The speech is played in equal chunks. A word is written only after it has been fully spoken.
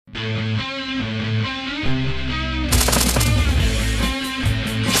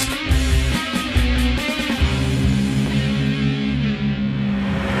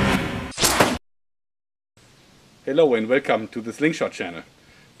Hello and welcome to the Slingshot Channel.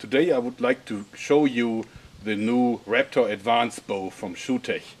 Today I would like to show you the new Raptor Advance bow from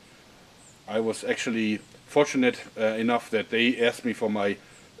Shoottech. I was actually fortunate enough that they asked me for my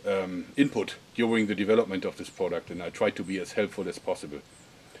input during the development of this product, and I tried to be as helpful as possible.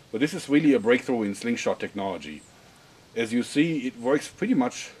 But this is really a breakthrough in slingshot technology. As you see, it works pretty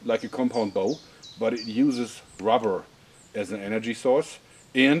much like a compound bow, but it uses rubber as an energy source,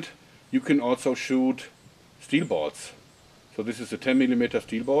 and you can also shoot steel balls. So this is a 10mm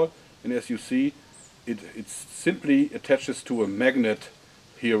steel ball, and as you see, it simply attaches to a magnet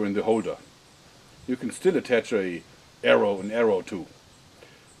here in the holder. You can still attach an arrow too.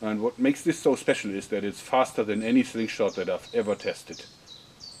 And what makes this so special is that it's faster than any slingshot that I've ever tested.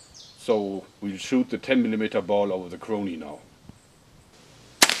 So we'll shoot the 10mm ball over the crony now.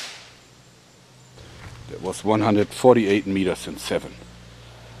 That was 148 meters and 7.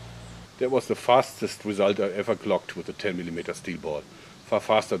 That was the fastest result I ever clocked with a 10mm steel ball. Far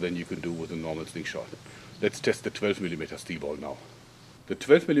faster than you can do with a normal slingshot. Let's test the 12mm steel ball now. The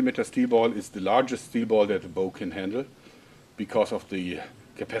 12mm steel ball is the largest steel ball that the bow can handle because of the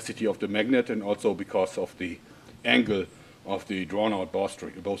capacity of the magnet and also because of the angle of the drawn out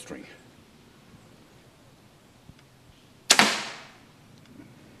bowstring.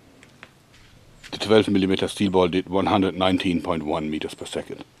 The 12mm steel ball did 119.1 meters per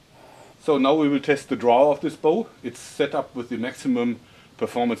second. So now we will test the draw of this bow. It's set up with the maximum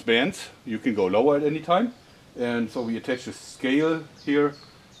performance bands. You can go lower at any time. And so we attach a scale here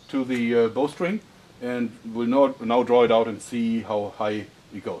to the bowstring, and we'll now draw it out and see how high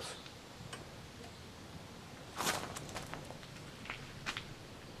it goes.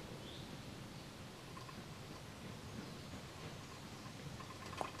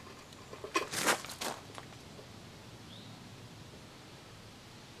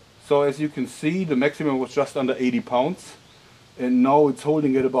 So as you can see, the maximum was just under 80 pounds, and now it's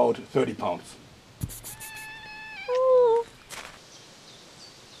holding at about 30 pounds.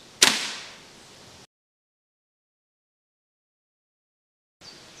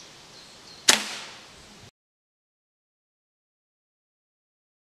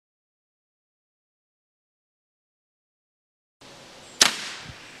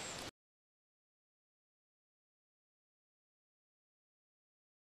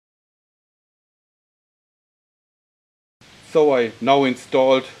 So I now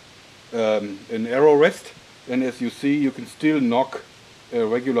installed an arrow rest, and as you see, you can still nock a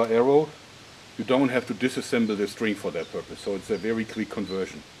regular arrow. You don't have to disassemble the string for that purpose, so it's a very quick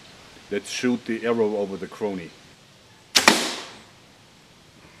conversion. Let's shoot the arrow over the crony.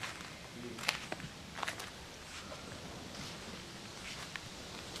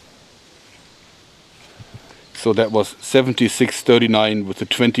 So that was 76.39 with a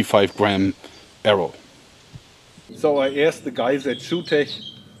 25-gram arrow. So I asked the guys at Shoottech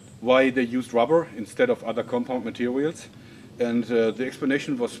why they used rubber instead of other compound materials, and the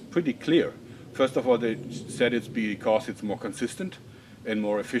explanation was pretty clear. First of all, they said it's because it's more consistent and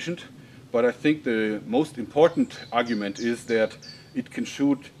more efficient, but I think the most important argument is that it can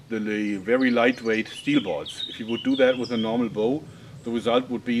shoot the very lightweight steel balls. If you would do that with a normal bow, the result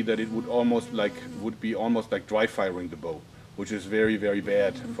would be that it would be almost like dry firing the bow, which is very, very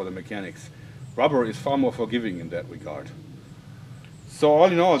bad for the mechanics. Rubber is far more forgiving in that regard. So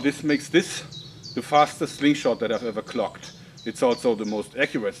all in all, this makes this the fastest slingshot that I've ever clocked. It's also the most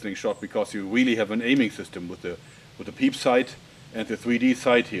accurate slingshot because you really have an aiming system with the peep sight and the 3D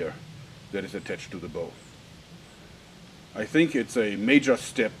sight here that is attached to the bow. I think it's a major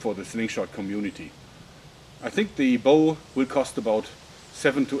step for the slingshot community. I think the bow will cost about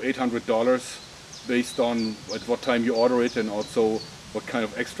 $700 to $800 based on at what time you order it and also what kind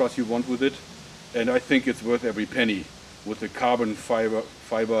of extras you want with it. And I think it's worth every penny with the carbon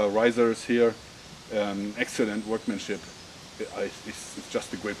fiber risers here. Excellent workmanship. It's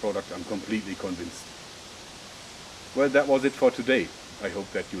just a great product. I'm completely convinced. Well, that was it for today. I hope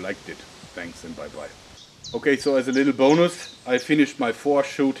that you liked it. Thanks and bye-bye. Okay, so as a little bonus, I finished my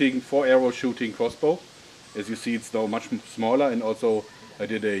 4-arrow shooting crossbow. As you see, it's now much smaller, and also I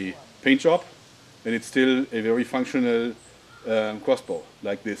did a paint job, and it's still a very functional crossbow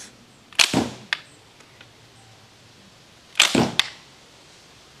like this.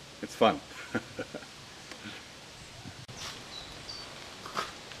 It's fun.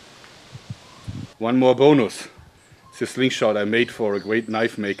 One more bonus. It's a slingshot I made for a great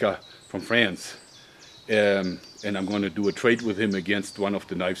knife maker from France. And I'm going to do a trade with him against one of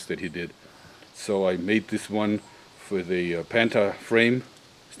the knives that he did. So I made this one for the Panther frame,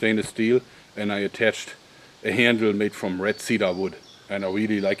 stainless steel, and I attached a handle made from red cedar wood. And I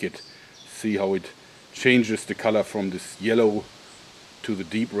really like it. See how it changes the color from this yellow to the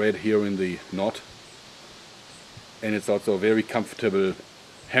deep red here in the knot. And it's also a very comfortable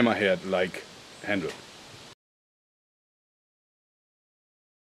hammerhead-like handle.